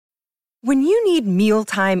When you need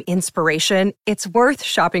mealtime inspiration, it's worth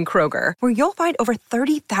shopping Kroger, where you'll find over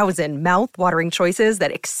 30,000 mouth-watering choices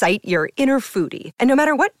that excite your inner foodie. And no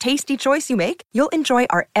matter what tasty choice you make, you'll enjoy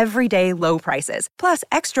our everyday low prices, plus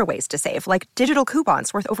extra ways to save, like digital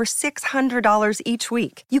coupons worth over $600 each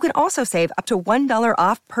week. You can also save up to $1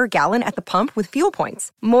 off per gallon at the pump with fuel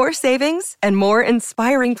points. More savings and more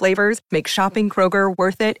inspiring flavors make shopping Kroger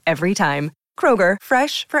worth it every time. Kroger,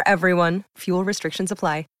 fresh for everyone. Fuel restrictions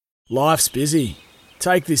apply. Life's busy.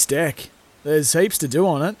 Take this deck. There's heaps to do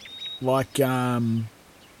on it, like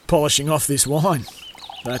polishing off this wine.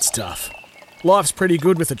 That's tough. Life's pretty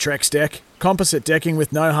good with a Trex deck. Composite decking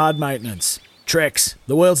with no hard maintenance. Trex,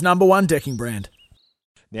 the world's #1 decking brand.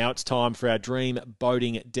 Now it's time for our dream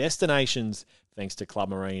boating destinations. Thanks to Club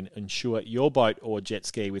Marine. Insure your boat or jet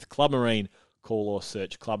ski with Club Marine. Call or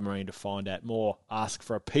search Club Marine to find out more. Ask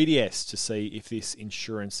for a PDS to see if this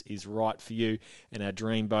insurance is right for you. And our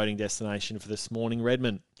dream boating destination for this morning,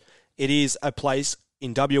 Redmond. It is a place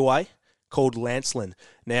in WA called Lancelin.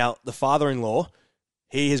 Now, the father-in-law,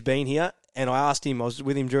 he has been here, and I asked him, I was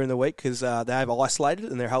with him during the week because they have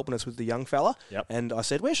isolated and they're helping us with the young fella. Yep. And I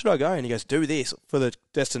said, where should I go? And he goes, do this for the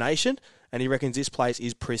destination. And he reckons this place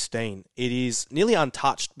is pristine. It is nearly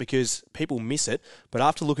untouched because people miss it. But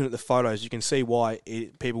after looking at the photos, you can see why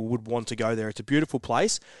people would want to go there. It's a beautiful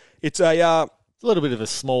place. It's a little bit of a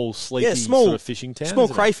small, sleepy sort of fishing town. Small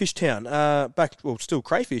crayfish town. Still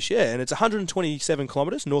crayfish, yeah. And it's 127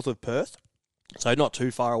 kilometres north of Perth. So not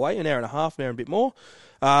too far away, an hour and a half, an hour and a bit more.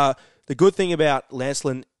 The good thing about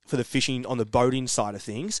Lancelin for the fishing on the boating side of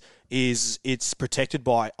things is it's protected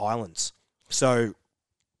by islands. So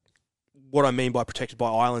what I mean by protected by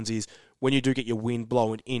islands is when you do get your wind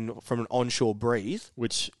blowing in from an onshore breeze,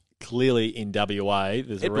 which clearly in WA,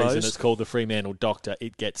 there's a reason it's called the Fremantle Doctor,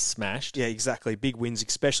 it gets smashed. Yeah, exactly. Big winds,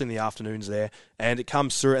 especially in the afternoons there, and it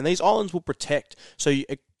comes through. And these islands will protect. So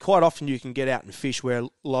quite often you can get out and fish where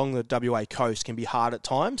along the WA coast can be hard at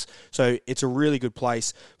times. So it's a really good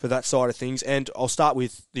place for that side of things. And I'll start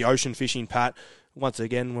with the ocean fishing, Pat. Once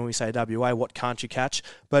again, when we say WA, what can't you catch?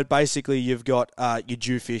 But basically you've got your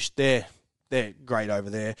jewfish. They're great over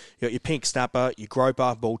there. You got your pink snapper, your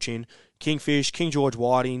groper, bullchin, kingfish, King George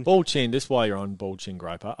whiting. Bullchin, just while you're on bullchin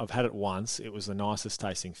groper, I've had it once. It was the nicest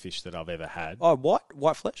tasting fish that I've ever had. Oh,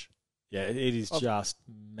 white flesh? Yeah, it is just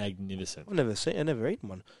magnificent. I've never eaten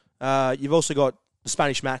one. You've also got the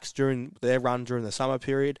Spanish Max during their run during the summer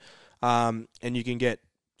period, and you can get,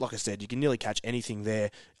 like I said, you can nearly catch anything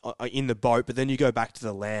there in the boat, but then you go back to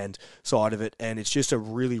the land side of it, and it's just a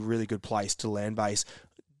really, really good place to land base.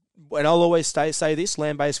 And I'll always say this,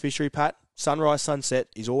 land-based fishery, Pat, sunrise, sunset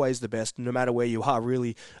is always the best, no matter where you are,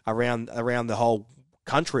 really around the whole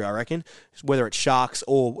country, I reckon, whether it's sharks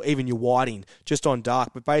or even your whiting, just on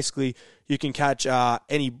dark. But basically, you can catch I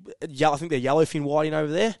think they're yellowfin whiting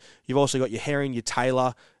over there. You've also got your herring, your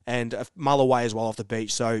tailor, and mulloway as well off the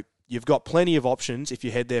beach. So you've got plenty of options if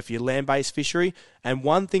you head there for your land-based fishery. And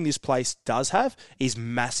one thing this place does have is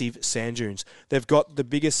massive sand dunes. They've got the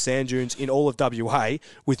biggest sand dunes in all of WA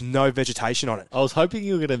with no vegetation on it. I was hoping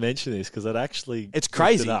you were going to mention this because it's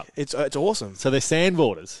crazy. It's awesome. So they're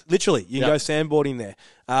sandboarders. Literally, you can go sandboarding there.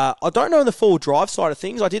 I don't know on the full drive side of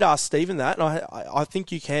things. I did ask Stephen that, and I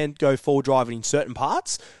think you can go full driving in certain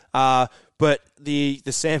parts. But the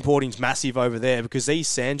sandboarding's massive over there because these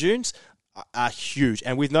sand dunes are huge.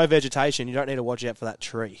 And with no vegetation, you don't need to watch out for that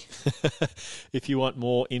tree. If you want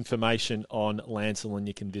more information on Lancelin,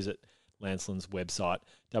 you can visit Lancelin's website,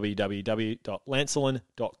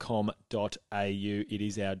 www.lancelin.com.au. It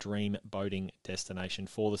is our dream boating destination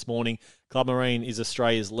for this morning. Club Marine is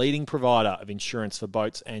Australia's leading provider of insurance for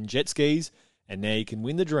boats and jet skis, and now you can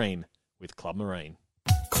win the dream with Club Marine.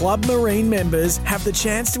 Club Marine members have the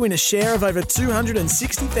chance to win a share of over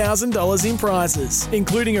 $260,000 in prizes,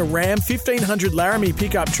 including a Ram 1500 Laramie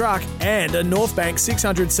pickup truck and a Northbank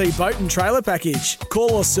 600C boat and trailer package.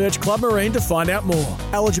 Call or search Club Marine to find out more.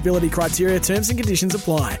 Eligibility criteria, terms and conditions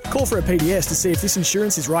apply. Call for a PDS to see if this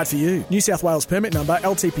insurance is right for you. New South Wales permit number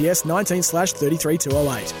LTPS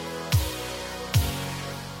 19/33208.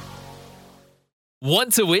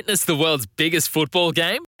 Want to witness the world's biggest football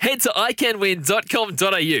game? Head to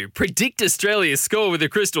iCanWin.com.au, predict Australia's score with a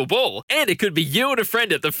crystal ball, and it could be you and a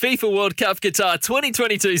friend at the FIFA World Cup Qatar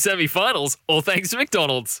 2022 semi-finals, all thanks to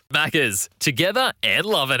McDonald's. Maccas, together and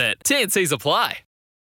loving it. TNCs apply.